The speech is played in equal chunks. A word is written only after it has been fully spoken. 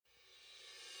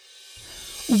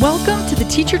Welcome to the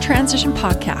Teacher Transition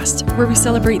Podcast, where we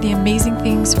celebrate the amazing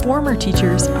things former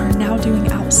teachers are now doing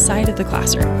outside of the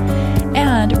classroom,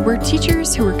 and where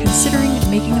teachers who are considering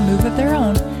making a move of their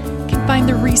own can find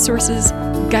the resources,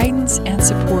 guidance, and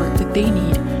support that they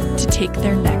need to take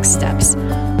their next steps.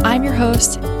 I'm your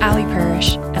host, Allie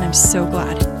Parrish, and I'm so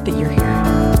glad that you're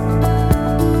here.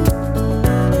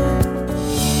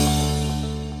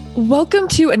 Welcome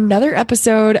to another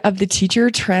episode of the Teacher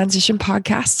Transition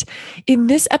Podcast. In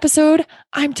this episode,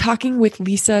 I'm talking with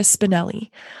Lisa Spinelli.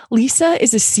 Lisa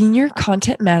is a senior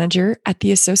content manager at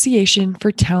the Association for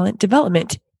Talent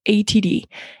Development, ATD,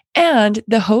 and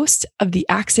the host of the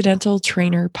Accidental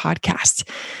Trainer podcast.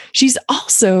 She's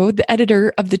also the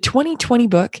editor of the 2020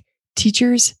 book,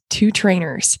 Teachers to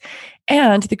Trainers,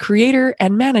 and the creator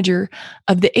and manager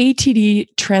of the ATD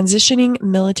Transitioning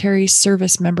Military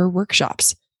Service Member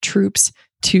Workshops, Troops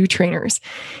to Trainers.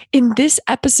 In this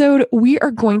episode, we are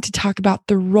going to talk about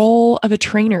the role of a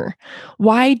trainer,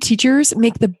 why teachers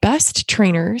make the best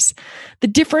trainers, the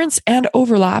difference and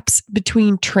overlaps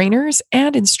between trainers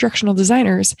and instructional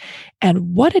designers,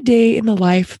 and what a day in the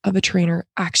life of a trainer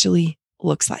actually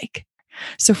looks like.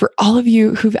 So for all of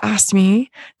you who've asked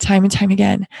me time and time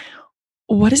again,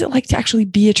 what is it like to actually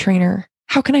be a trainer?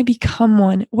 How can I become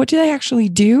one? What do they actually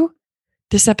do?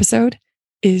 This episode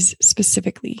is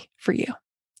specifically for you.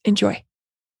 Enjoy.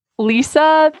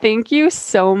 Lisa, thank you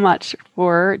so much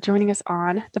for joining us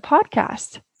on the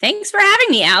podcast. Thanks for having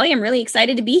me, Allie. I'm really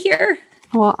excited to be here.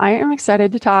 Well, I am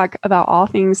excited to talk about all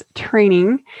things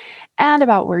training and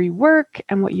about where you work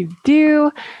and what you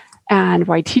do and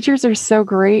why teachers are so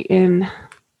great in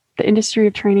the industry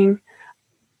of training.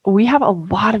 We have a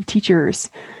lot of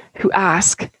teachers who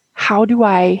ask, how do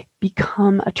I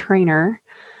become a trainer?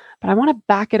 But I want to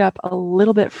back it up a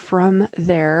little bit from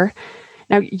there.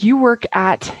 Now, you work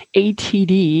at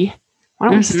ATD. Why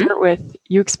don't we start with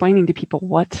you explaining to people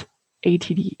what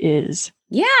ATD is?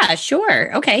 Yeah,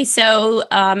 sure. Okay. So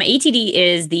ATD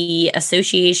is the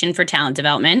Association for Talent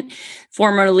Development,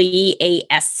 formerly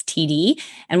ASTD.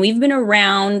 And we've been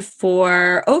around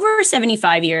for over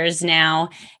 75 years now.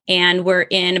 And we're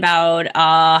in about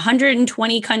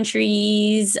 120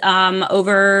 countries,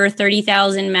 over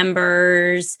 30,000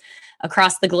 members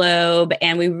across the globe.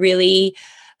 And we really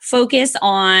focus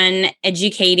on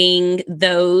educating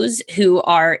those who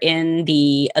are in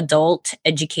the adult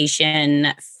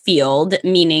education field,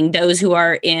 meaning those who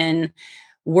are in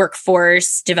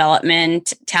workforce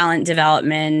development, talent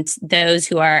development, those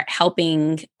who are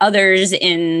helping others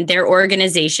in their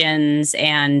organizations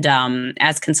and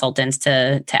as consultants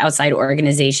to outside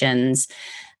organizations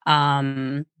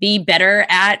be better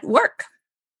at work.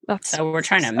 So we're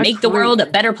trying to make the world a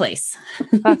better place.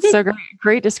 That's so great.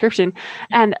 Great description.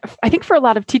 And I think for a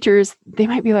lot of teachers, they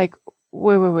might be like,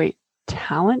 wait,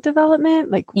 talent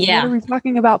development? Like, what are we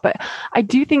talking about? But I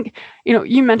do think,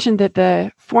 you mentioned that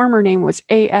the former name was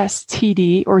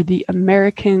ASTD, or the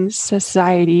American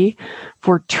Society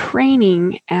for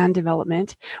Training and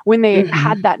Development. When they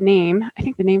had that name, I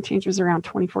think the name change was around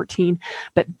 2014,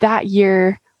 but that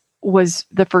year was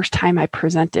the first time I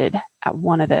presented at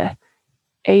one of the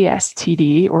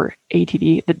ASTD or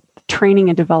ATD, the training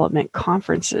and development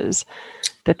conferences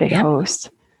that they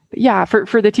host. But yeah,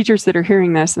 for the teachers that are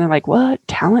hearing this and they're like, what,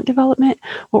 talent development?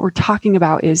 What we're talking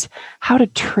about is how to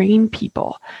train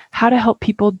people, how to help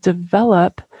people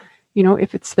develop,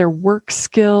 if it's their work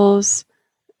skills,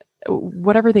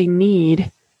 whatever they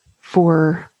need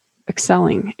for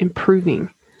excelling,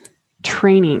 improving,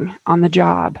 training on the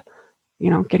job,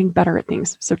 getting better at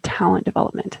things. So talent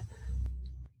development.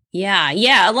 Yeah.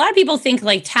 A lot of people think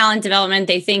like talent development,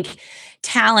 they think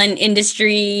talent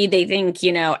industry, they think,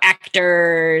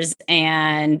 actors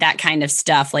and that kind of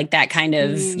stuff, like that kind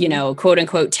of, quote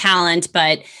unquote talent.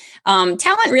 But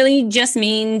talent really just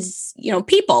means,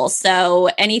 people. So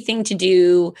anything to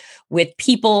do with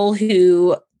people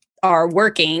who are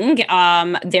working,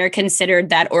 they're considered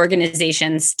that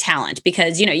organization's talent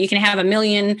because, you can have a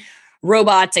million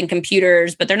robots and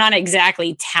computers, but they're not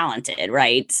exactly talented,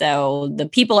 right? So the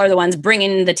people are the ones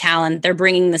bringing the talent. They're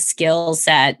bringing the skill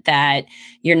set that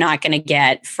you're not going to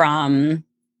get from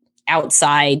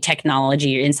outside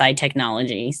technology or inside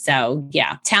technology. So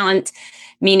yeah, talent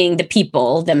meaning the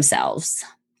people themselves.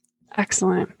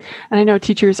 Excellent. And I know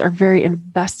teachers are very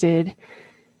invested.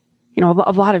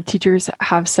 A lot of teachers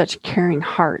have such caring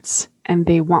hearts and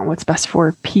they want what's best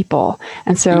for people.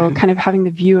 And so kind of having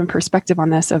the view and perspective on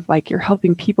this of like, you're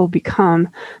helping people become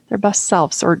their best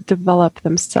selves or develop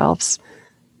themselves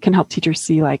can help teachers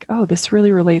see like, oh, this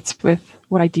really relates with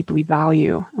what I deeply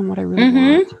value and what I really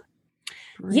want.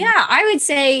 Yeah, I would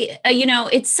say,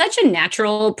 it's such a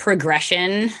natural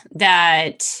progression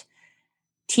that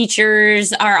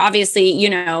teachers are obviously,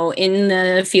 in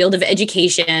the field of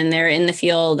education. They're in the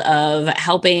field of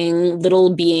helping little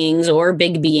beings or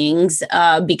big beings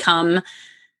become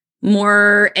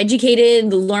more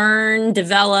educated, learn,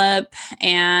 develop,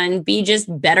 and be just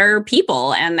better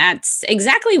people. And that's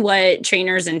exactly what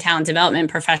trainers and talent development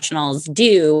professionals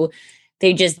do.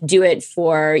 They just do it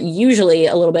for usually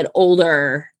a little bit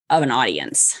older of an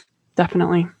audience.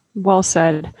 Definitely. Well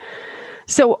said.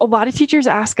 So a lot of teachers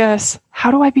ask us,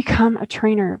 how do I become a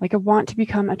trainer? Like, I want to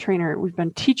become a trainer. We've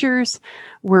been teachers.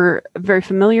 We're very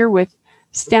familiar with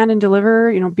stand and deliver,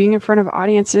 being in front of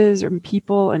audiences or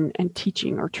people and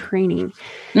teaching or training.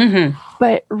 Mm-hmm.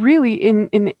 But really in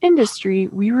the industry,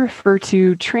 we refer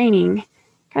to training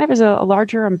kind of as a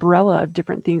larger umbrella of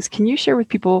different things. Can you share with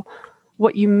people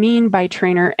what you mean by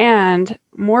trainer and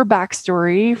more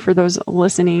backstory for those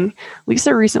listening?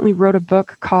 Lisa recently wrote a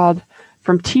book called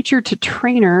From Teacher to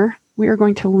Trainer. We are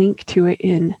going to link to it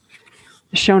in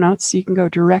the show notes so you can go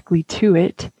directly to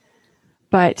it.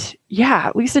 But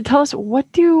yeah, Lisa, tell us,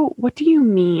 what do you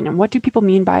mean, and what do people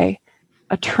mean by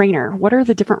a trainer? What are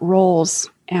the different roles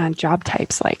and job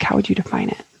types like? How would you define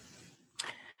it?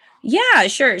 Yeah,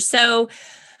 sure. So,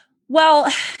 well,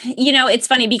 it's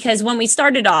funny because when we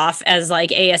started off as like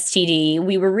ASTD,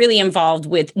 we were really involved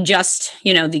with just,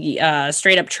 the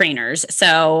straight up trainers.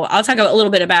 So I'll talk a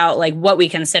little bit about like what we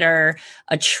consider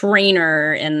a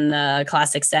trainer in the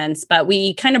classic sense, but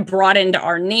we kind of broadened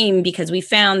our name because we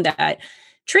found that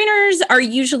trainers are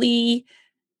usually,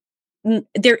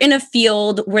 they're in a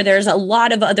field where there's a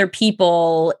lot of other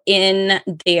people in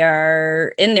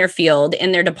their field,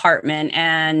 in their department,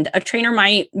 and a trainer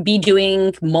might be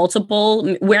doing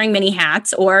wearing many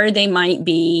hats, or they might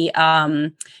be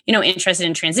interested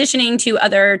in transitioning to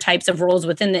other types of roles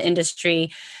within the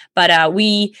industry. But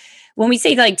when we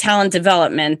say like talent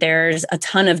development, there's a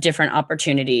ton of different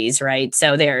opportunities, right?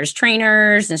 So there's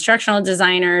trainers, instructional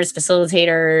designers,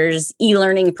 facilitators,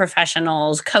 e-learning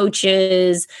professionals,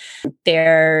 coaches.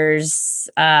 There's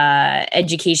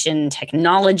education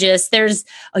technologists. There's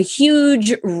a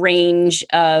huge range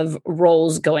of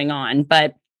roles going on.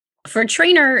 But for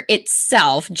trainer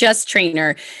itself, just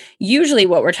trainer, usually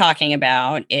what we're talking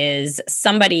about is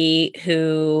somebody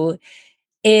who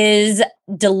is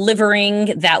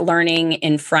delivering that learning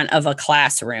in front of a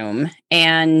classroom.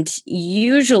 And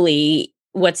usually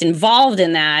what's involved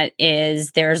in that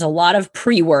is there's a lot of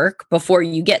pre-work before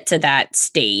you get to that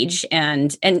stage.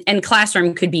 And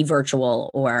classroom could be virtual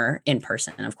or in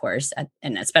person, of course,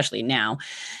 and especially now.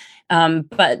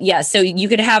 But yeah, so you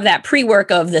could have that pre-work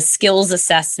of the skills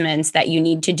assessments that you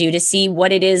need to do to see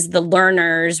what it is the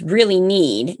learners really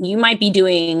need. You might be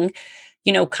doing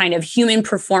kind of human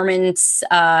performance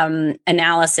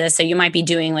analysis. So you might be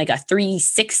doing like a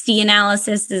 360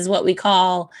 analysis is what we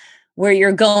call, where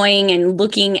you're going and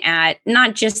looking at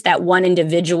not just that one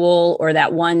individual or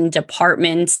that one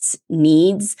department's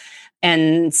needs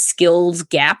and skills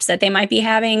gaps that they might be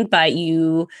having, but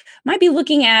you might be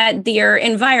looking at their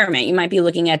environment. You might be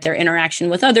looking at their interaction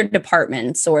with other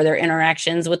departments or their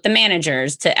interactions with the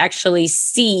managers to actually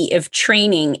see if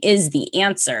training is the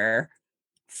answer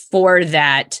for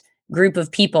that group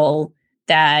of people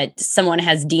that someone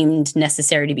has deemed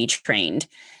necessary to be trained.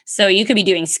 So you could be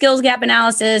doing skills gap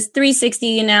analysis,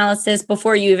 360 analysis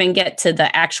before you even get to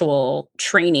the actual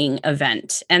training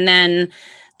event. And then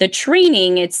the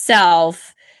training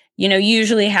itself,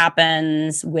 usually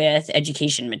happens with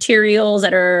education materials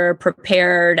that are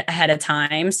prepared ahead of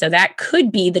time. So that could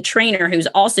be the trainer who's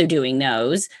also doing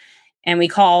those. And we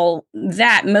call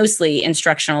that mostly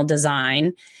instructional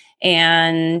design.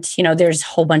 And, there's a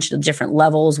whole bunch of different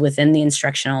levels within the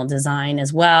instructional design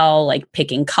as well, like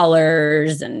picking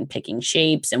colors and picking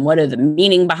shapes and what are the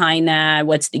meaning behind that?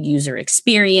 What's the user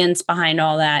experience behind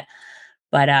all that?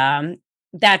 But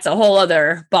that's a whole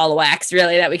other ball of wax,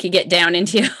 really, that we could get down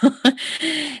into.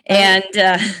 And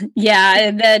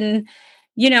and then,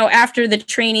 after the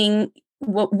training,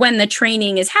 when the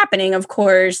training is happening, of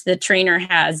course, the trainer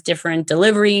has different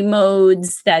delivery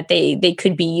modes that they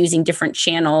could be using different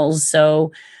channels.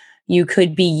 So you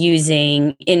could be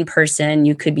using in person,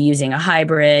 you could be using a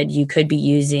hybrid, you could be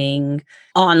using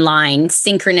online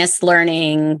synchronous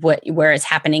learning, where it's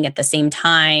happening at the same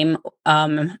time,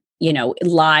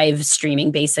 live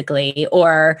streaming basically,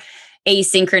 or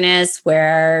asynchronous,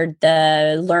 where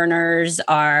the learners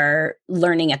are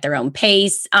learning at their own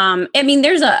pace.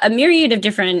 There's a myriad of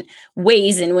different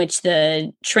ways in which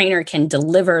the trainer can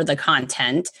deliver the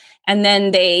content. And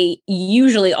then they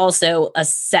usually also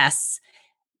assess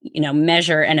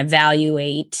measure and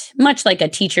evaluate, much like a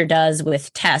teacher does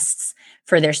with tests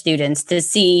for their students, to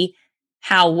see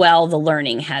how well the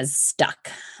learning has stuck.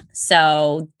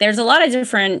 So there's a lot of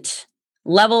different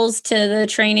levels to the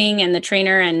training and the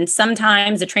trainer. And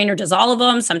sometimes the trainer does all of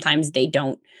them. Sometimes they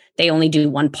don't. They only do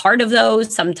one part of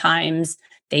those. Sometimes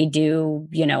they do,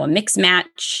 a mix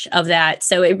match of that.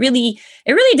 So it really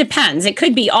depends. It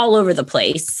could be all over the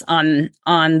place on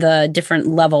the different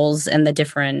levels and the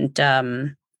different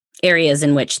areas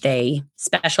in which they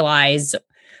specialize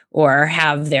or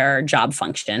have their job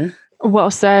function.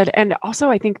 Well said. And also,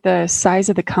 I think the size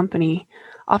of the company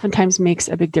oftentimes makes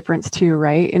a big difference too,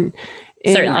 right? And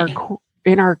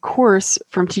in our course,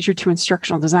 From Teacher to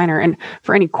Instructional Designer, and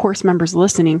for any course members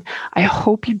listening, I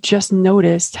hope you just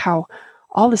noticed how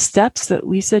all the steps that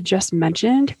Lisa just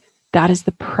mentioned, that is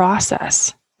the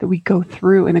process that we go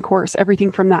through in the course.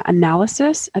 Everything from that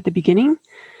analysis at the beginning,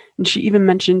 and she even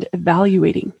mentioned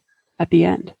evaluating at the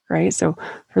end, right? So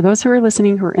for those who are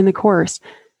listening, who are in the course,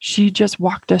 she just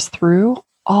walked us through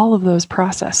all of those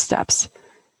process steps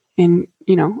in,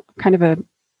 kind of a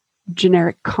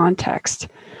generic context.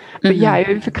 But yeah,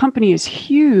 if a company is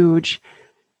huge,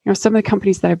 some of the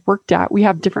companies that I've worked at, we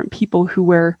have different people who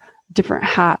wear different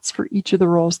hats for each of the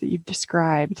roles that you've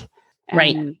described. And,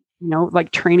 right.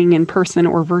 Like training in person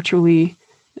or virtually,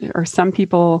 or some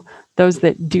people, those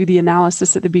that do the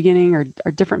analysis at the beginning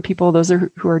are different people. Those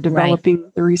who are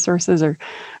developing the resources are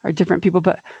different people,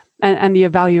 but and the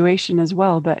evaluation as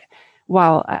well. But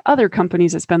while at other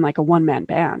companies, it's been like a one-man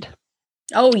band.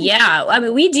 Oh, yeah. I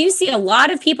mean, we do see a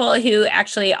lot of people who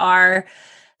actually are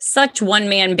such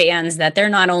one-man bands that they're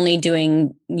not only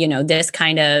doing, this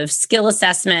kind of skill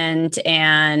assessment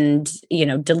and,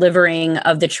 delivering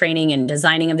of the training and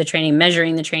designing of the training,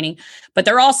 measuring the training, but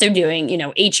they're also doing,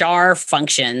 HR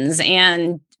functions,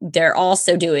 and they're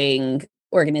also doing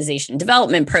organization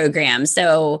development programs.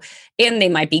 So, and they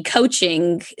might be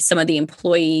coaching some of the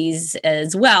employees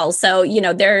as well. So,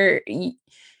 they're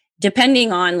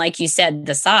depending on, like you said,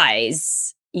 the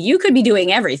size, you could be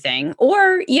doing everything.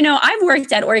 Or, I've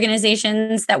worked at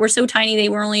organizations that were so tiny, they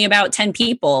were only about 10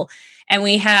 people. And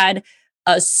we had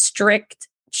a strict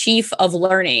chief of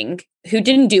learning who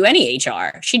didn't do any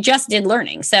HR. She just did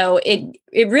learning. So it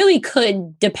really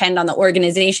could depend on the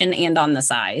organization and on the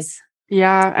size.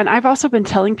 Yeah. And I've also been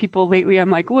telling people lately, I'm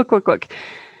like, look,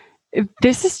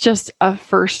 this is just a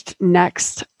first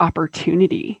next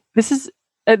opportunity. This is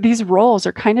these roles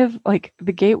are kind of like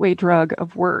the gateway drug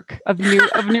of work, of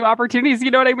new opportunities. You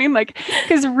know what I mean? Like,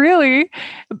 because really,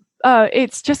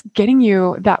 it's just getting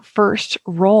you that first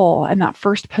role and that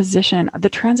first position. The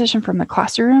transition from the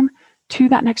classroom to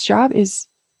that next job is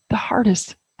the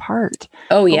hardest part.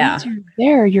 Oh, but yeah. Once you're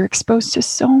there, you're exposed to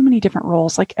so many different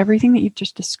roles, like everything that you've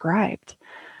just described,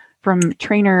 from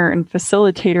trainer and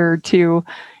facilitator to,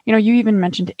 you even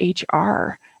mentioned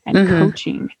HR and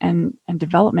coaching and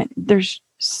development. There's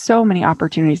so many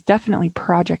opportunities. Definitely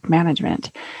project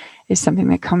management is something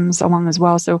that comes along as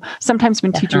well. So sometimes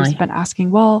when teachers have been asking,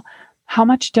 well, how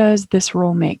much does this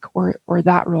role make or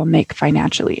that role make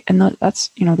financially? And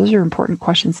that's, those are important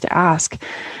questions to ask,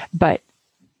 but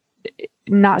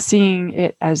not seeing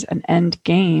it as an end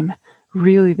game,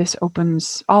 really this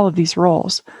opens all of these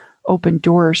roles, open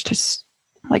doors to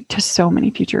so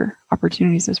many future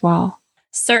opportunities as well.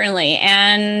 Certainly.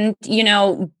 And,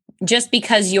 just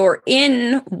because you're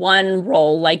in one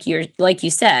role, like you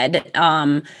said,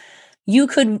 you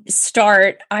could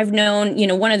start. I've known,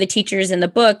 one of the teachers in the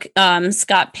book,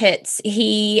 Scott Pitts,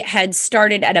 he had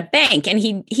started at a bank, and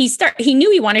he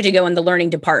knew he wanted to go in the learning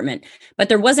department, but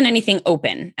there wasn't anything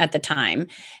open at the time.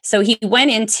 So he went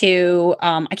into,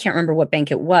 I can't remember what bank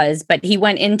it was, but he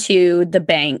went into the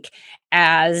bank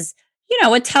as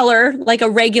a teller, like a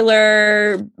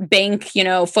regular bank,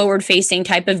 forward facing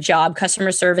type of job,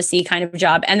 customer servicey kind of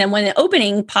job. And then when the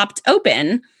opening popped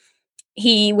open,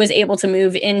 he was able to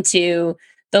move into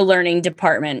the learning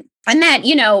department. And that,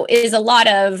 is a lot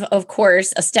of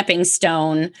course, a stepping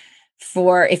stone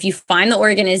for if you find the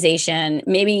organization,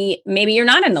 maybe you're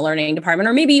not in the learning department,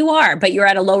 or maybe you are, but you're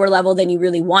at a lower level than you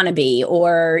really want to be,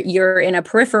 or you're in a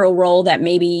peripheral role that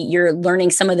maybe you're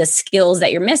learning some of the skills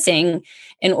that you're missing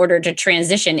in order to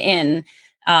transition in.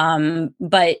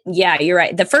 But yeah, you're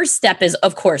right. The first step is,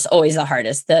 of course, always the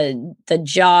hardest. The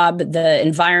job, the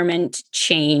environment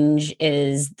change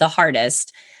is the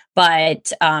hardest,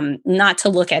 but not to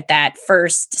look at that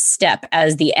first step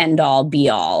as the end all be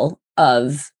all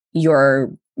of your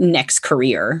next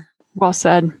career. Well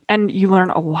said. And you learn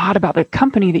a lot about the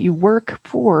company that you work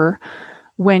for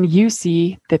when you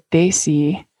see that they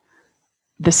see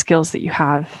the skills that you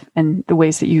have and the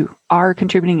ways that you are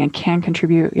contributing and can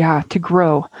contribute, to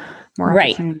grow more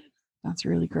opportunity. That's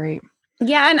really great.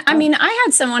 Yeah. And I mean, I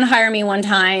had someone hire me one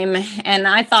time and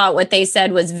I thought what they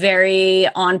said was very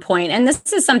on point. And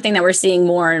this is something that we're seeing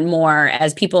more and more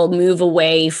as people move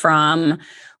away from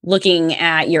looking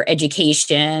at your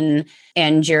education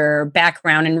and your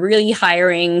background and really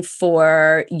hiring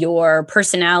for your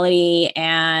personality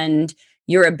and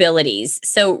your abilities.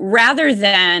 So rather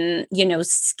than,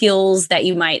 skills that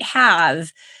you might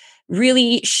have,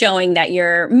 really showing that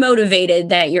you're motivated,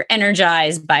 that you're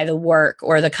energized by the work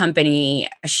or the company,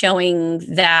 showing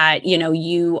that,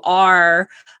 you are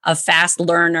a fast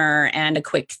learner and a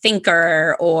quick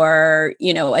thinker or,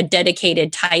 a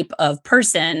dedicated type of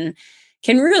person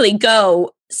can really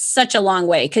go such a long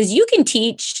way, because you can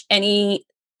teach any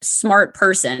smart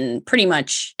person pretty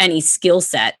much any skill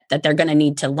set that they're going to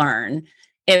need to learn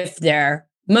if they're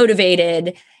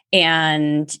motivated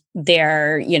and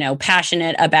they're,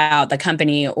 passionate about the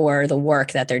company or the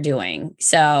work that they're doing.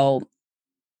 So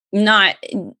not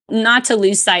to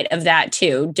lose sight of that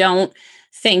too. Don't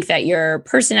think that your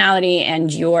personality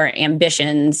and your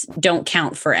ambitions don't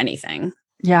count for anything.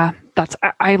 Yeah,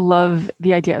 I love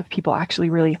the idea of people actually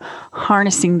really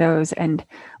harnessing those and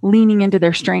leaning into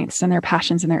their strengths and their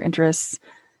passions and their interests.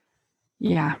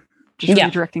 Yeah. Just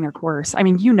redirecting their course. I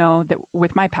mean, that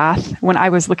with my path, when I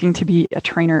was looking to be a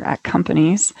trainer at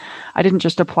companies, I didn't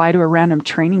just apply to a random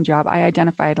training job. I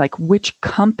identified like which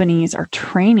companies are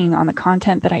training on the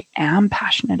content that I am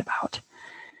passionate about.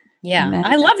 Yeah.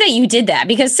 I love that you did that,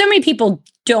 because so many people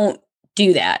don't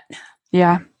do that.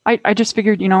 Yeah. I just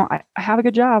figured, I have a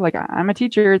good job. Like, I'm a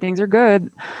teacher. Things are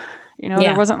good.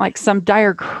 There wasn't like some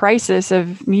dire crisis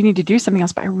of needing to do something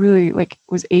else, but I really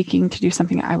was aching to do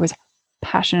something I was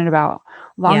passionate about.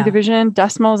 Long division,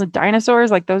 decimals, and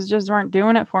dinosaurs, like those just weren't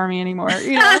doing it for me anymore.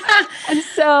 And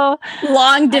so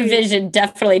long division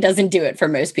definitely doesn't do it for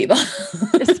most people.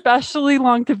 Especially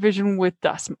long division with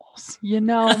decimals,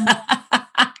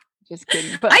 Just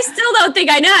kidding. But I still don't think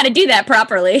I know how to do that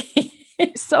properly.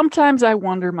 Sometimes I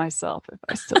wonder myself if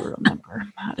I still remember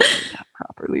how to do that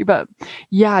properly. But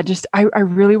I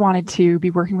really wanted to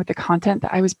be working with the content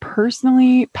that I was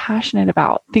personally passionate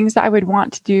about, things that I would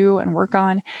want to do and work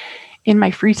on in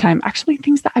my free time, actually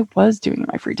things that I was doing in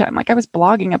my free time. Like, I was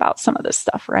blogging about some of this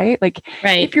stuff, right?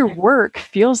 If your work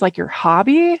feels like your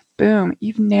hobby, boom,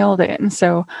 you've nailed it. And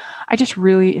so I just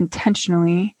really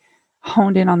intentionally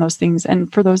honed in on those things.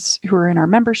 And for those who are in our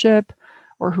membership,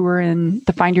 or who are in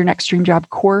the Find Your Next Dream Job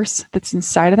course that's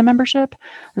inside of the membership,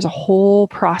 there's a whole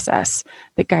process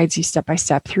that guides you step by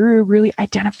step through really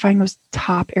identifying those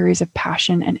top areas of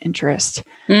passion and interest.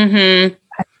 Mm-hmm.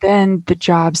 And then the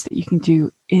jobs that you can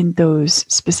do in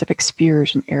those specific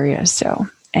spheres and areas. So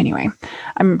anyway,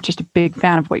 I'm just a big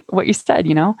fan of what you said,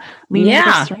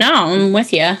 I'm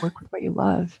with you. Work with what you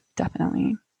love.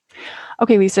 Definitely.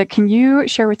 Okay, Lisa, can you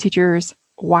share with teachers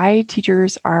why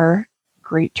teachers are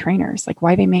great trainers, like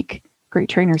why they make great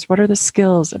trainers? What are the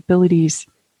skills, abilities,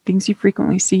 things you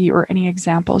frequently see, or any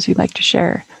examples you'd like to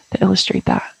share to illustrate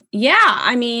that? Yeah,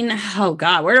 I mean, oh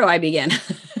God, where do I begin?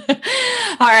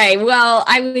 All right. Well,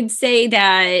 I would say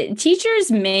that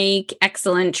teachers make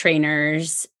excellent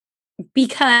trainers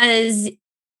because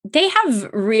they have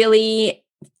really,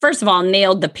 first of all,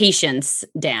 nailed the patience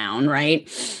down, right?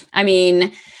 I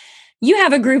mean, you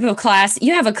have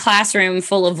a classroom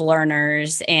full of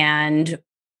learners, and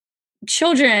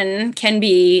children can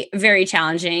be very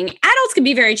challenging. Adults can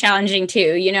be very challenging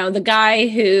too. The guy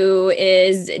who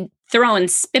is throwing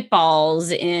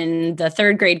spitballs in the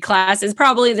third grade class is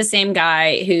probably the same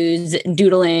guy who's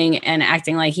doodling and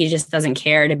acting like he just doesn't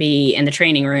care to be in the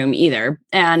training room either.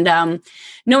 And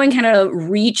knowing how to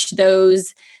reach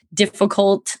those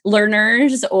difficult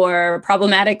learners or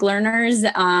problematic learners,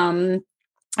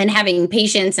 and having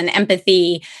patience and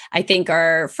empathy, I think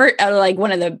are like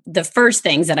one of the first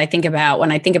things that I think about when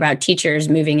I think about teachers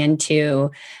moving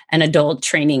into an adult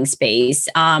training space.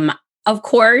 Of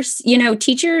course,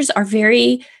 teachers are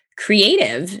very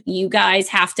creative. You guys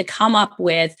have to come up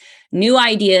with new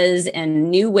ideas and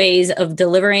new ways of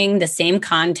delivering the same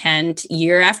content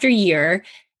year after year.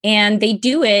 And they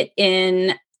do it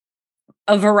in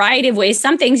a variety of ways.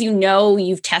 Some things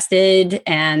you've tested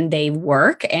and they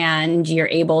work and you're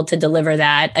able to deliver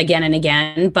that again and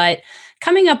again, but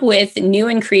coming up with new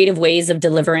and creative ways of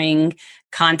delivering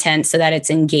content so that it's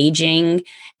engaging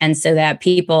and so that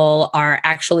people are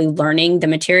actually learning the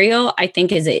material, I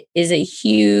think is a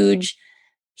huge,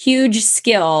 huge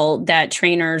skill that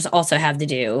trainers also have to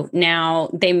do. Now,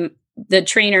 the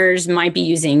trainers might be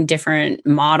using different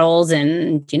models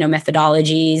and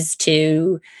methodologies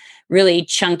to really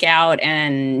chunk out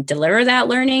and deliver that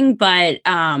learning. But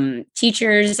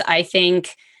teachers, I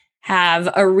think, have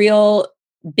a real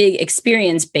big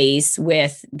experience base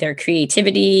with their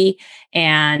creativity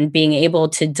and being able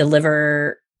to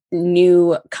deliver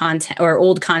new content or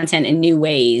old content in new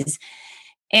ways.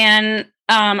 And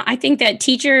I think that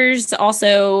teachers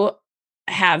also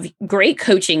have great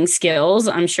coaching skills.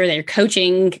 I'm sure they're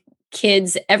coaching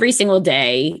kids every single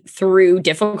day through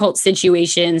difficult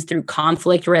situations, through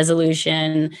conflict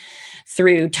resolution,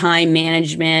 through time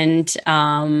management,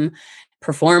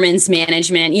 performance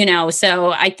management,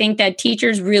 So I think that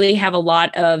teachers really have a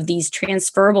lot of these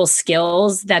transferable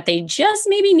skills that they just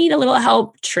maybe need a little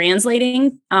help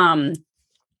translating.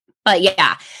 But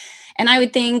yeah. And I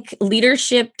would think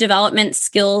leadership development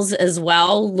skills as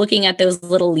well, looking at those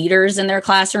little leaders in their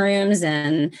classrooms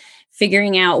and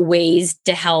figuring out ways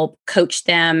to help coach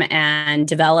them and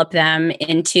develop them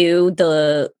into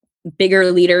the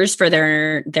bigger leaders for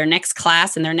their next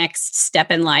class and their next step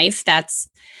in life. That's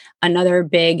another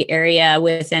big area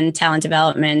within talent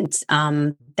development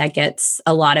that gets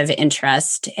a lot of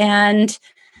interest. And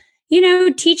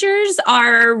teachers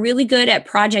are really good at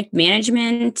project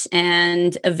management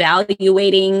and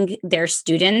evaluating their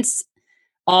students,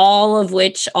 all of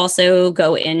which also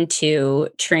go into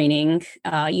training.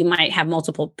 You might have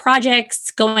multiple projects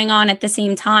going on at the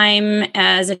same time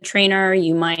as a trainer.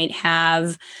 You might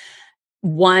have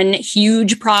one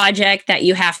huge project that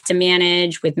you have to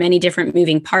manage with many different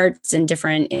moving parts and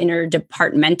different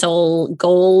interdepartmental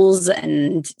goals.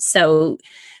 And so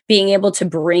being able to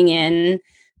bring in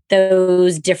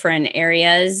those different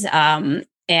areas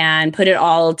and put it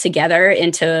all together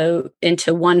into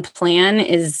one plan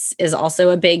is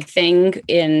also a big thing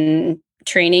in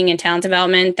training and talent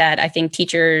development that I think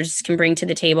teachers can bring to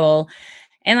the table.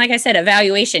 And like I said,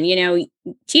 evaluation,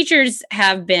 teachers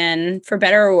have been, for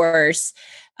better or worse,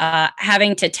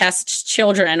 having to test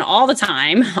children all the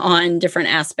time on different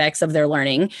aspects of their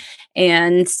learning.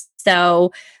 And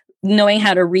so knowing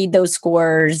how to read those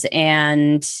scores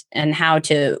and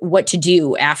what to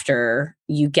do after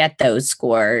you get those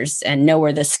scores and know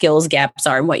where the skills gaps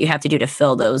are and what you have to do to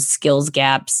fill those skills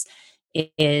gaps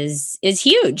is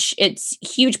huge. It's a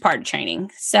huge part of training.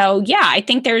 So yeah, I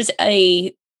think there's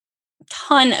a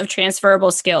ton of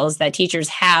transferable skills that teachers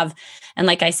have. And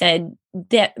like I said,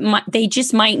 that they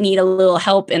just might need a little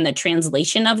help in the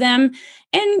translation of them.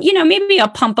 And, maybe a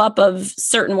pump up of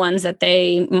certain ones that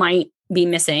they might be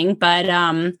missing. But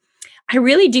I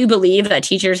really do believe that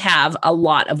teachers have a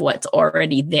lot of what's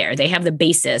already there. They have the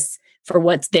basis for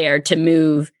what's there to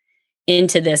move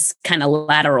into this kind of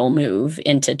lateral move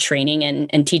into training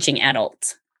and teaching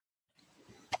adults.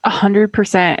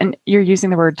 100%. And you're using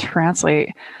the word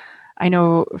translate. I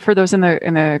know for those in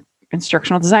the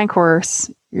instructional design course,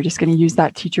 you're just going to use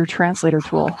that teacher translator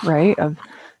tool, right? Of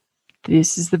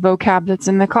this is the vocab that's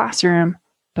in the classroom,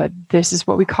 but this is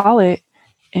what we call it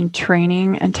in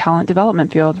training and talent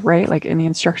development field, right? Like in the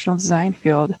instructional design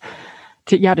field,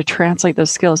 to translate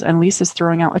those skills. And Lisa's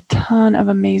throwing out a ton of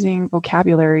amazing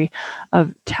vocabulary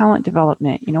of talent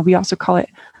development. We also call it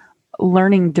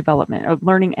learning development, or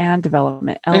learning and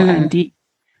development, L&D.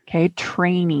 Okay,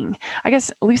 training. I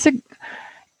guess, Lisa,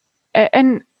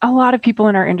 and a lot of people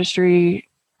in our industry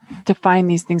define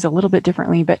these things a little bit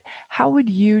differently, but how would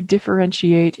you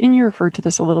differentiate, and you referred to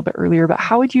this a little bit earlier, but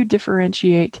how would you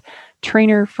differentiate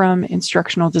trainer from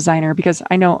instructional designer? Because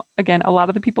I know, again, a lot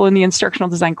of the people in the instructional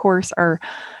design course are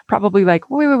probably like,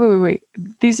 wait.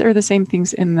 These are the same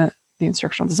things in the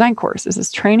instructional design course. Is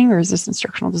this training or is this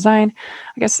instructional design?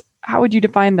 I guess, how would you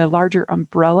define the larger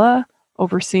umbrella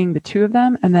overseeing the two of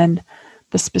them and then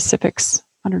the specifics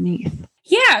underneath?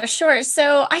 Yeah, sure.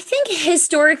 So I think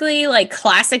historically,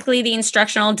 classically, the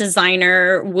instructional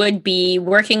designer would be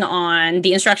working on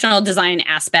the instructional design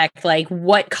aspect, like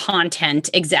what content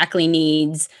exactly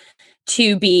needs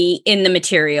to be in the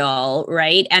material,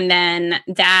 right? And then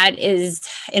that is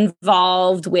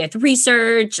involved with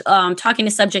research, talking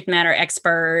to subject matter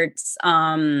experts,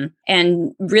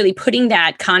 and really putting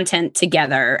that content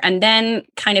together. And then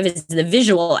kind of is the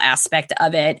visual aspect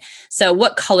of it. So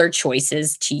what color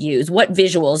choices to use, what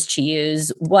visuals to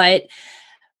use, what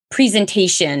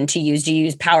presentation to use. Do you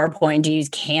use PowerPoint? Do you use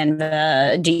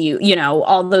Canva? Do you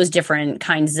all those different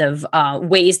kinds of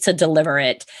ways to deliver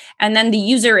it? And then the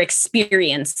user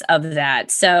experience of that.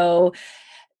 So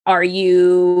are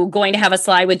you going to have a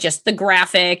slide with just the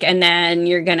graphic and then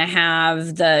you're going to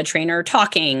have the trainer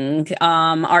talking?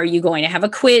 Are you going to have a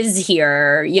quiz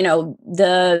here?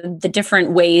 The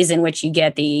different ways in which you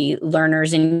get the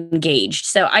learners engaged.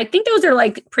 So I think those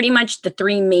are pretty much the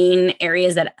three main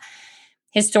areas that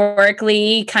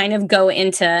historically kind of go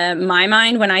into my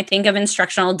mind when I think of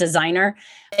instructional designer.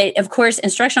 Of course,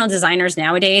 instructional designers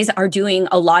nowadays are doing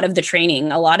a lot of the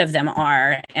training. A lot of them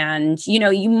are. And,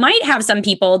 you might have some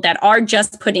people that are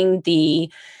just putting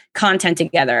the content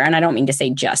together. And I don't mean to say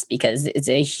just, because it's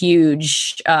a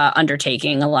huge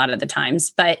undertaking a lot of the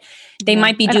times, but they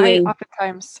might be doing.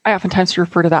 I oftentimes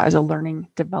refer to that as a learning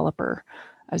developer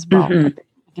as well. Mm-hmm. The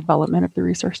development of the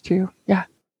resource too. Yeah.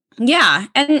 Yeah.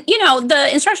 And, the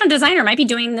instructional designer might be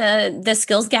doing the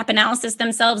skills gap analysis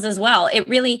themselves as well.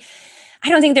 I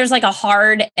don't think there's like a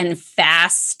hard and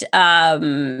fast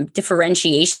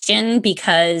differentiation,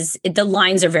 because the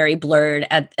lines are very blurred,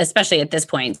 especially at this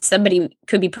point. Somebody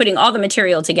could be putting all the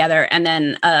material together, and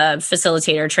then a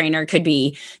facilitator trainer could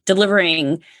be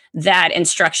delivering that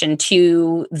instruction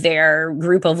to their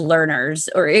group of learners,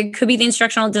 or it could be the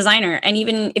instructional designer. And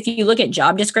even if you look at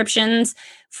job descriptions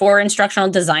for instructional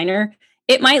designer,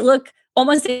 it might look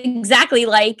almost exactly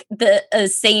like the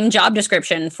same job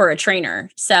description for a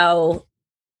trainer. So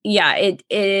yeah,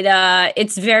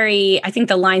 it's very, I think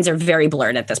the lines are very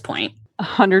blurred at this point.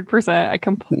 100%. I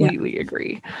completely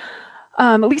agree.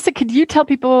 Lisa, could you tell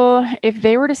people, if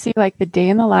they were to see like the day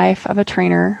in the life of a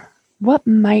trainer, what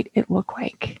might it look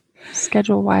like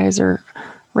schedule wise, or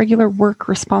regular work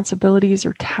responsibilities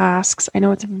or tasks? I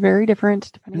know it's very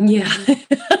different depending on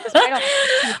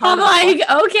I'm like,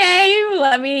 okay,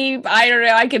 I don't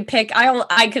know. I could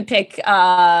pick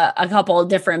a couple of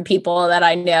different people that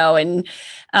I know. And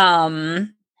I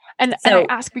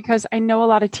ask because I know a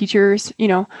lot of teachers,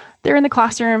 they're in the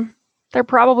classroom, they're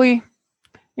probably,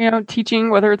 teaching,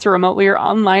 whether it's remotely or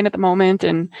online at the moment,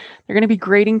 and they're going to be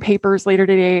grading papers later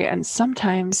today. And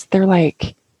sometimes they're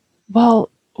like, well,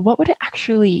 what would it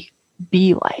actually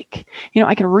be like?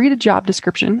 I can read a job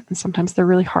description, and sometimes they're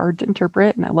really hard to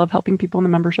interpret. And I love helping people in the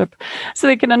membership so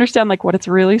they can understand like what it's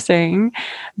really saying.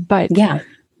 But yeah,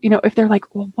 if they're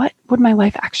like, well, what would my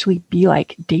life actually be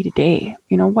like day to day?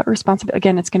 What responsibility?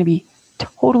 Again, it's going to be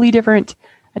totally different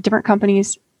at different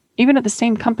companies, even at the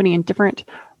same company in different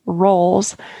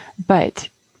roles. But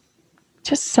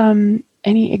just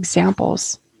any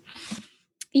examples?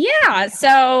 Yeah.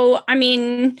 So,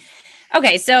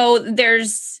 okay. So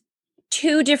there's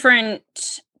two different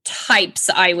types,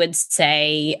 I would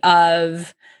say,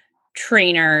 of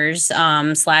trainers /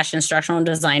 instructional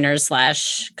designers /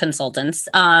 consultants.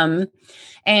 And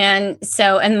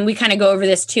we kind of go over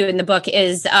this too in the book,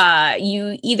 is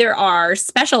you either are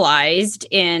specialized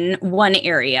in one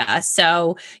area.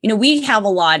 So, we have a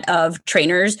lot of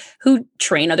trainers who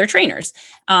train other trainers,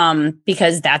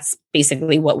 because that's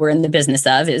basically what we're in the business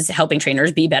of, is helping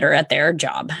trainers be better at their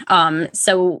job.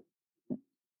 So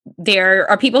there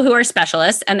are people who are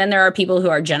specialists, and then there are people who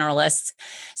are generalists.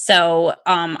 So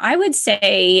I would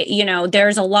say,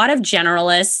 there's a lot of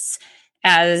generalists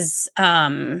as,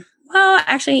 I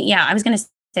was going to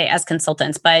say as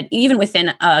consultants, but even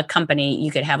within a company,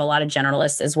 you could have a lot of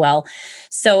generalists as well.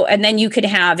 So, and then you could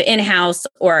have in-house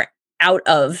or out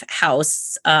of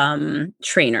house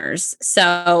trainers.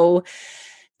 So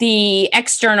the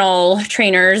external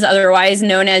trainers, otherwise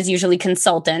known as usually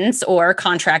consultants or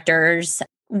contractors,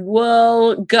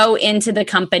 will go into the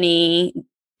company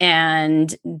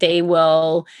and they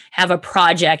will have a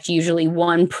project, usually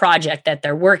one project that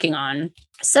they're working on.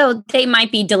 So they might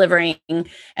be delivering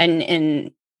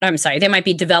they might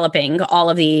be developing all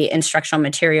of the instructional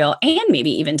material, and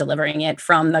maybe even delivering it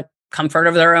from the comfort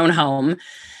of their own home.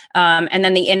 And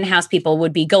then the in-house people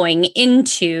would be going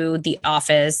into the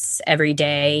office every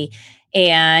day,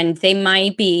 and they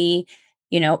might be,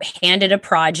 handed a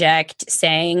project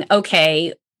saying,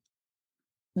 okay,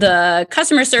 the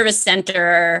customer service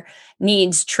center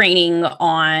needs training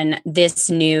on this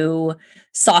new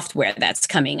software that's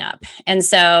coming up. And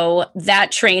so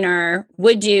that trainer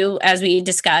would do, as we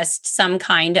discussed, some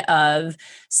kind of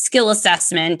skill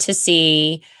assessment to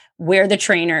see where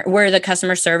the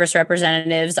customer service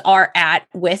representatives are at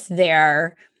with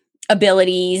their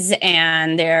abilities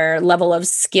and their level of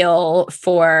skill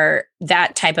for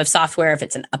that type of software, if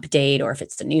it's an update or if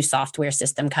it's a new software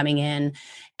system coming in.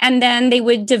 And then they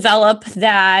would develop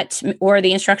that, or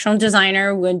the instructional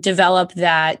designer would develop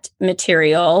that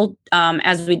material.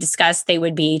 As we discussed, they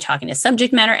would be talking to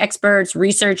subject matter experts,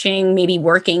 researching, maybe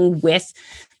working with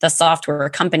the software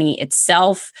company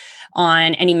itself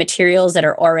on any materials that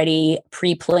are already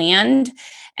pre-planned.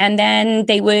 And then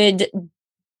they would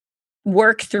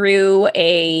work through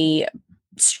a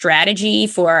strategy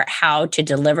for how to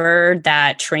deliver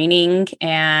that training,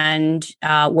 and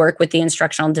work with the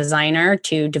instructional designer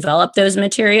to develop those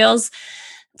materials.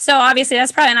 So obviously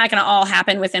that's probably not going to all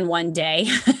happen within one day,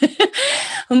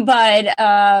 but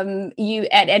you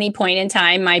at any point in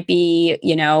time might be,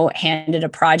 handed a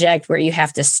project where you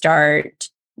have to start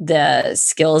the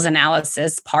skills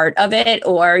analysis part of it,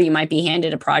 or you might be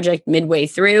handed a project midway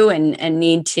through and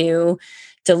need to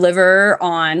deliver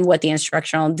on what the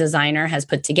instructional designer has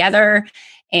put together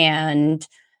and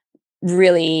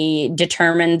really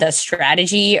determine the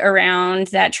strategy around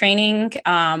that training.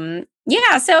 So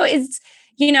it's,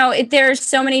 there's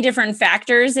so many different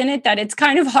factors in it that it's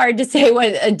kind of hard to say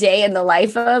what a day in the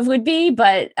life of would be.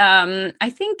 But I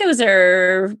think those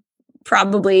are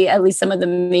probably at least some of the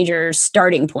major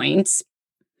starting points.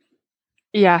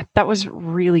 Yeah, that was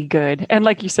really good. And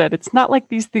like you said, it's not like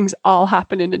these things all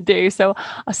happen in a day. So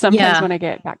sometimes when I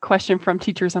get that question from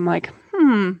teachers, I'm like,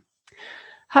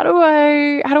 how do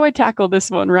I tackle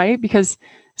this one, right? Because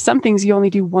some things you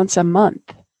only do once a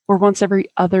month or once every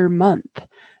other month,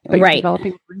 but you're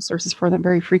developing resources for them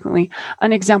very frequently.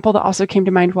 An example that also came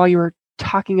to mind while you were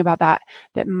talking about that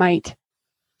might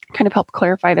kind of help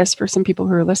clarify this for some people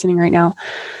who are listening right now.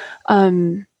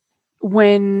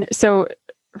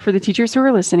 For the teachers who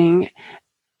are listening,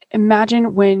 imagine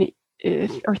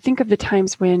or think of the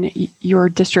times when your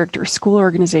district or school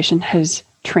organization has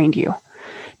trained you.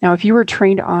 Now, if you were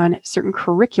trained on certain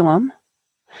curriculum,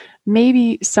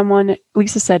 maybe someone,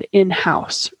 Lisa said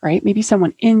in-house, right? Maybe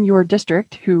someone in your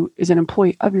district who is an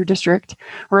employee of your district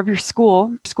or of your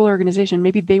school organization,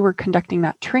 maybe they were conducting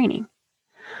that training.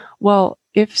 Well,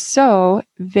 if so,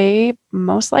 they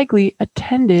most likely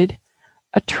attended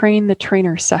a train the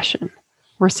trainer session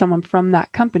where someone from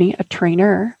that company, a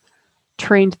trainer,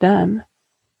 trained them,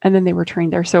 and then they were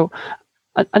trained there. So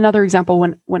another example,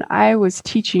 when I was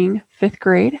teaching 5th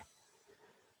grade,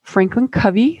 Franklin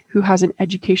Covey, who has an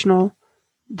educational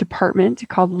department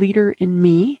called Leader in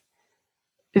Me,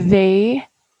 they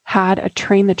had a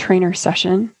train the trainer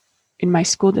session in my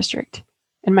school district.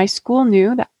 And my school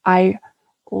knew that I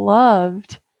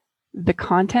loved the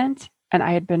content and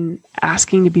I had been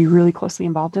asking to be really closely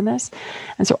involved in this.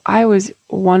 And so I was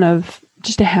one of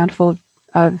just a handful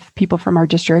of people from our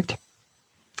district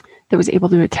that was able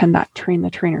to attend that train the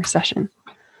trainer session.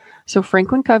 So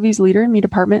Franklin Covey's Leader in Me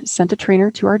department sent a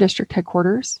trainer to our district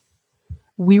headquarters.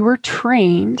 We were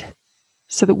trained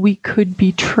so that we could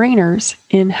be trainers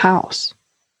in-house,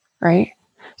 right?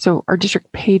 So our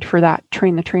district paid for that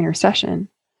train the trainer session,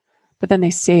 but then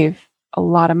they save a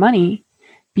lot of money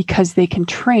because they can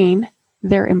train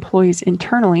their employees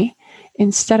internally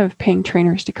instead of paying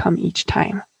trainers to come each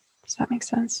time. Does that make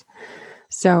sense?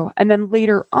 So, and then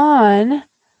later on,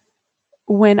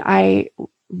 when I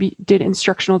did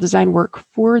instructional design work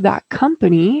for that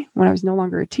company, when I was no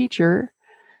longer a teacher,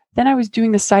 then I was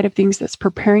doing the side of things that's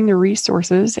preparing the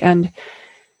resources. And,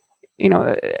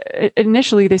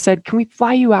 initially they said, can we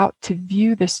fly you out to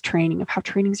view this training of how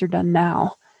trainings are done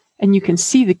now? And you can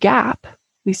see the gap.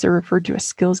 Lisa referred to a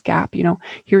skills gap.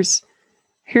 Here's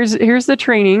the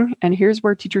training and here's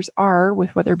where teachers are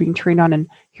with what they're being trained on. And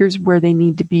here's where they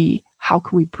need to be. How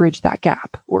can we bridge that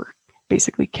gap? Or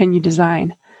basically, can you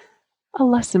design a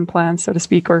lesson plan, so to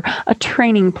speak, or a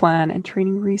training plan and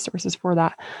training resources for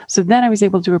that? So then I was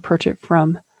able to approach it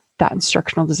from that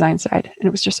instructional design side. And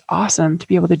it was just awesome to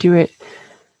be able to do it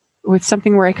with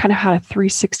something where I kind of had a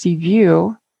 360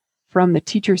 view from the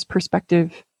teacher's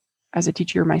perspective as a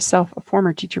teacher myself, a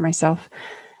former teacher myself,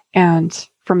 and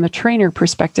from the trainer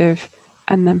perspective,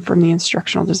 and then from the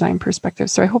instructional design perspective.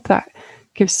 So I hope that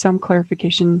gives some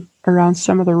clarification around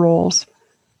some of the roles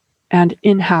and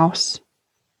in-house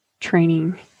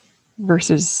training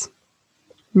versus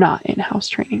not in-house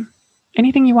training.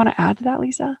 Anything you want to add to that,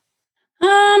 Lisa?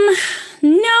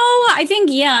 No, I think,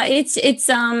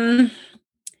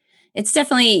 it's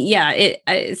definitely,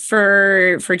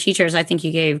 for teachers, I think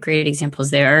you gave great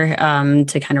examples there,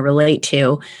 to kind of relate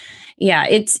to. Yeah,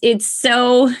 it's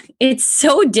so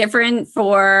different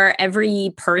for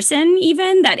every person,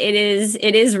 even that it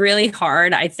is really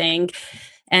hard, I think.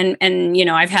 And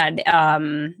I've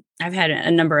had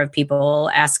a number of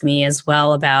people ask me as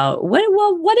well about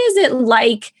what is it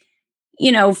like,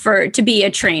 to be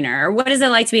a trainer? What is it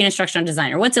like to be an instructional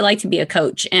designer? What's it like to be a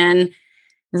coach? And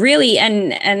really,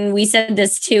 and we said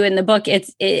this too in the book,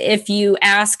 it's if you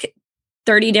ask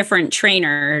 30 different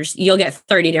trainers, you'll get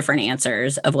 30 different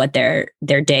answers of what their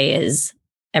day is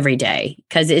every day,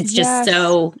 because it's just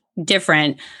so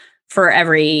different for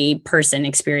every person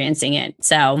experiencing it.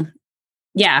 So,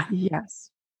 yeah. Yes.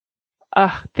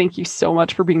 Thank you so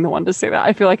much for being the one to say that.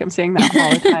 I feel like I'm saying that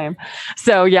all the time.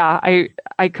 So yeah,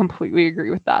 I completely agree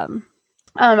with that.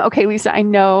 Okay, Lisa, I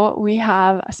know we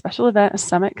have a special event, a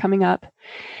summit coming up,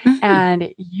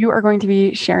 and you are going to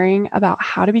be sharing about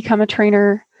how to become a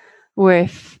trainer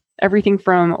with everything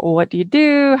from what do you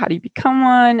do, how do you become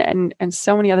one, and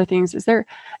so many other things. Is there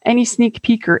any sneak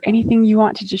peek or anything you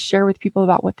want to just share with people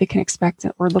about what they can expect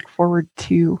or look forward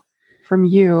to from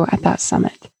you at that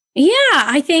summit? Yeah,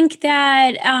 I think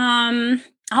that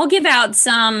I'll give out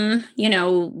some,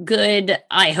 good,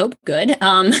 I hope good,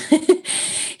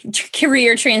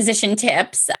 career transition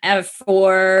tips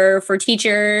for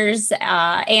teachers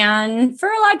and for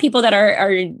a lot of people that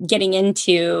are getting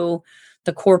into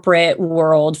the corporate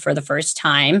world for the first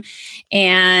time.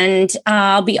 And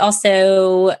I'll be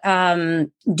also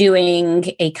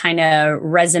doing a kind of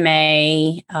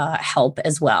resume help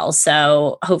as well.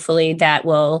 So hopefully that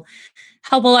will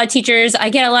help a lot of teachers. I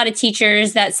get a lot of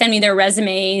teachers that send me their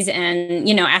resumes and,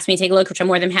 ask me to take a look, which I'm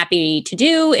more than happy to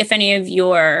do. If any of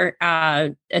your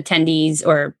attendees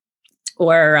or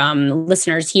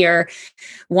listeners here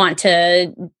want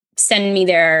to send me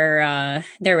their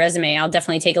resume, I'll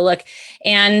definitely take a look.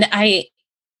 And I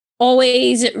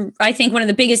think one of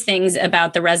the biggest things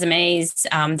about the resumes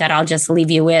that I'll just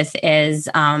leave you with is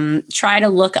try to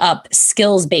look up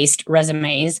skills-based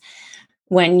resumes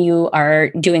when you are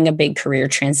doing a big career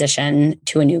transition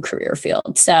to a new career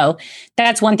field. So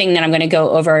that's one thing that I'm going to go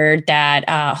over that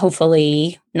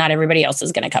hopefully not everybody else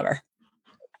is going to cover.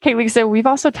 Okay, Lisa, we've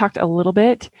also talked a little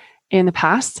bit in the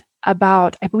past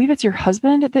about, I believe it's your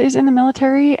husband that is in the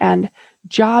military, and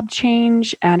job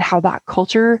change and how that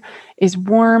culture is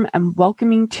warm and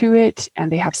welcoming to it.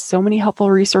 And they have so many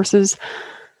helpful resources.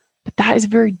 But that is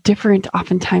very different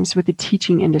oftentimes with the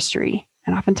teaching industry.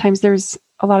 And oftentimes there's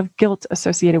a lot of guilt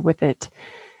associated with it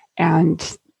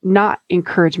and not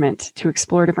encouragement to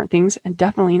explore different things, and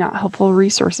definitely not helpful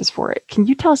resources for it. Can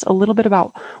you tell us a little bit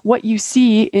about what you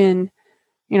see in,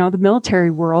 the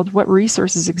military world, what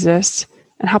resources exist,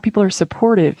 and how people are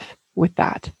supportive with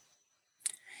that?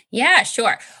 Yeah,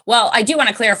 sure. Well, I do want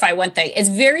to clarify one thing. It's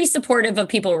very supportive of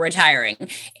people retiring.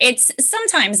 It's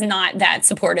sometimes not that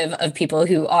supportive of people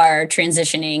who are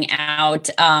transitioning out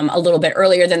a little bit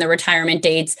earlier than the retirement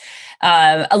dates.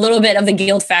 A little bit of the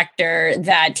guilt factor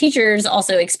that teachers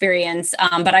also experience.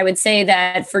 But I would say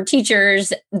that for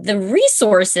teachers, the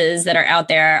resources that are out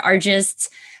there are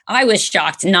just, I was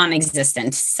shocked,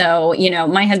 non-existent. So,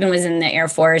 my husband was in the Air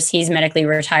Force. He's medically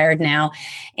retired now.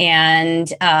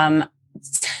 And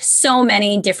so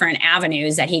many different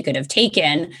avenues that he could have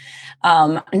taken.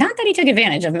 Not that he took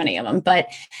advantage of many of them, but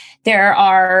there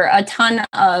are a ton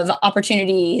of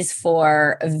opportunities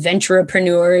for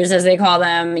venturepreneurs, as they call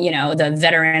them, the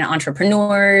veteran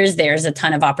entrepreneurs. There's a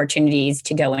ton of opportunities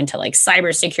to go into like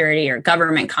cybersecurity or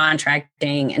government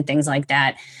contracting and things like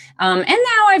that. And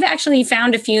now I've actually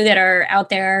found a few that are out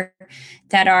there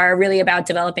that are really about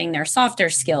developing their softer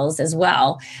skills as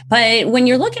well. But when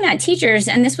you're looking at teachers,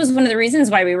 and this was one of the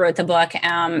reasons why we wrote the book,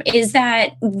 is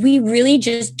that we really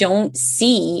just don't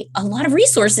see a lot of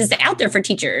resources out there for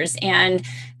teachers, and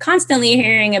constantly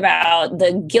hearing about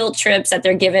the guilt trips that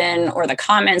they're given or the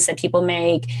comments that people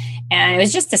make. And it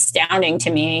was just astounding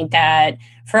to me that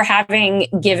for having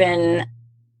given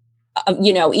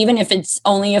even if it's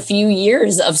only a few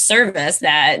years of service,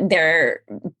 that they're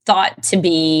thought to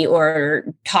be or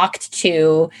talked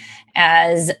to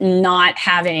as not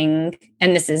having,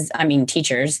 and this is,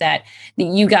 teachers, that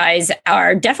you guys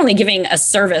are definitely giving a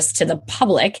service to the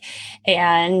public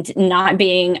and not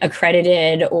being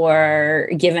accredited or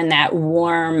given that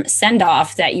warm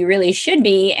send-off that you really should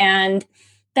be. And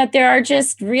that there are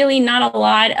just really not a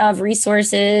lot of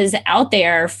resources out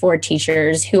there for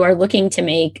teachers who are looking to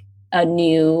make a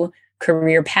new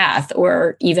career path,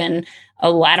 or even a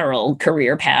lateral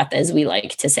career path, as we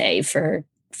like to say, for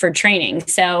training.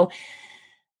 So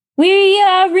we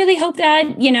really hope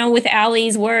that, with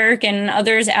Allie's work and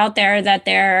others out there, that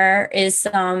there is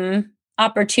some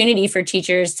opportunity for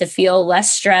teachers to feel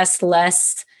less stressed,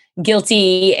 less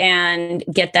guilty, and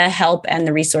get the help and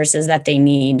the resources that they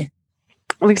need.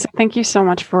 Lisa, thank you so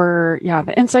much for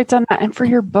the insights on that, and for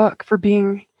your book, for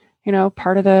being,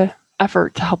 part of the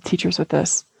effort to help teachers with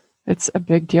this. It's a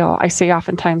big deal. I say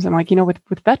oftentimes, I'm like,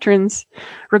 with veterans,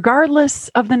 regardless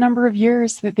of the number of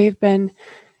years that they've been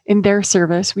in their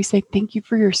service, we say, thank you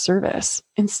for your service,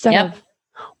 instead of,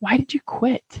 why did you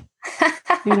quit?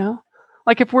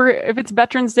 Like if it's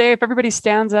Veterans Day, if everybody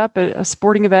stands up at a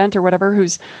sporting event or whatever,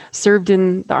 who's served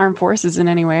in the armed forces in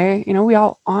any way, we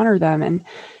all honor them.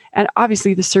 And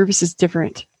obviously the service is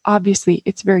different. Obviously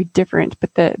it's very different,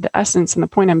 but the essence and the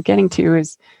point I'm getting to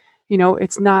is,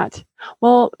 it's not,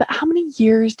 well, but how many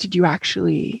years did you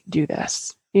actually do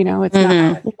this? It's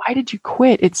not, well, why did you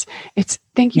quit? It's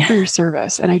Thank you for your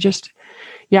service. And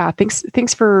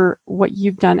thanks for what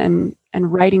you've done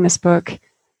and writing this book.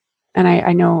 And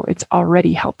I know it's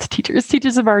already helped teachers.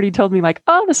 Teachers have already told me like,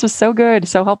 oh, this was so good,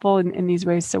 so helpful in these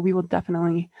ways. So we will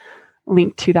definitely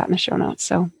link to that in the show notes.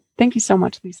 So thank you so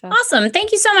much, Lisa. Awesome.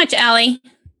 Thank you so much, Allie.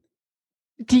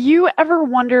 Do you ever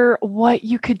wonder what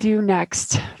you could do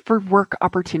next for work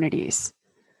opportunities?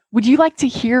 Would you like to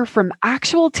hear from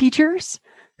actual teachers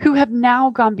who have now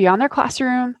gone beyond their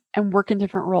classroom and work in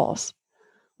different roles?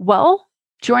 Well,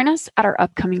 join us at our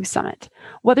upcoming summit.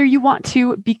 Whether you want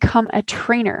to become a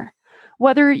trainer,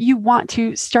 whether you want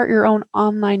to start your own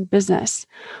online business,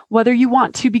 whether you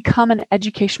want to become an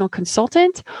educational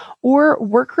consultant or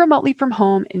work remotely from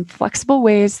home in flexible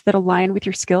ways that align with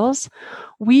your skills,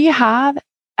 we have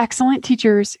excellent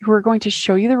teachers who are going to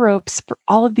show you the ropes for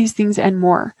all of these things and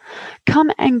more.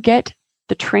 Come and get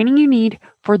the training you need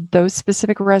for those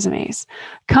specific resumes.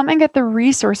 Come and get the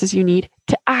resources you need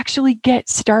to actually get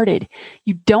started.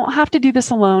 You don't have to do this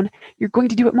alone. You're going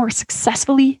to do it more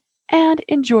successfully and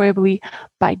enjoyably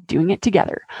by doing it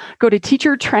together. Go to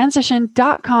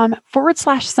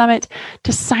teachertransition.com/summit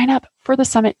to sign up for the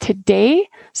summit today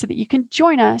so that you can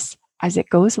join us as it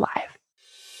goes live.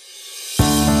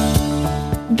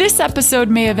 This episode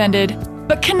may have ended,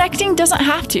 but connecting doesn't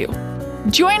have to.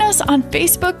 Join us on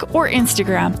Facebook or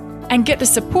Instagram and get the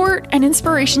support and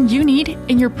inspiration you need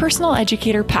in your personal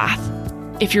educator path.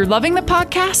 If you're loving the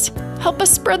podcast, help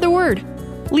us spread the word.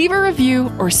 Leave a review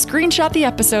or screenshot the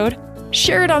episode,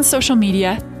 share it on social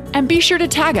media, and be sure to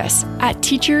tag us at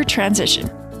Teacher Transition.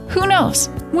 Who knows?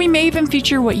 We may even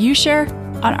feature what you share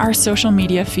on our social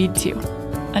media feed too.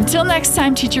 Until next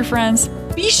time, teacher friends,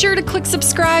 be sure to click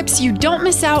subscribe so you don't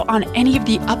miss out on any of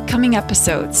the upcoming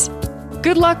episodes.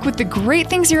 Good luck with the great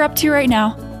things you're up to right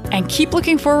now, and keep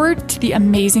looking forward to the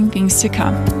amazing things to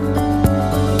come.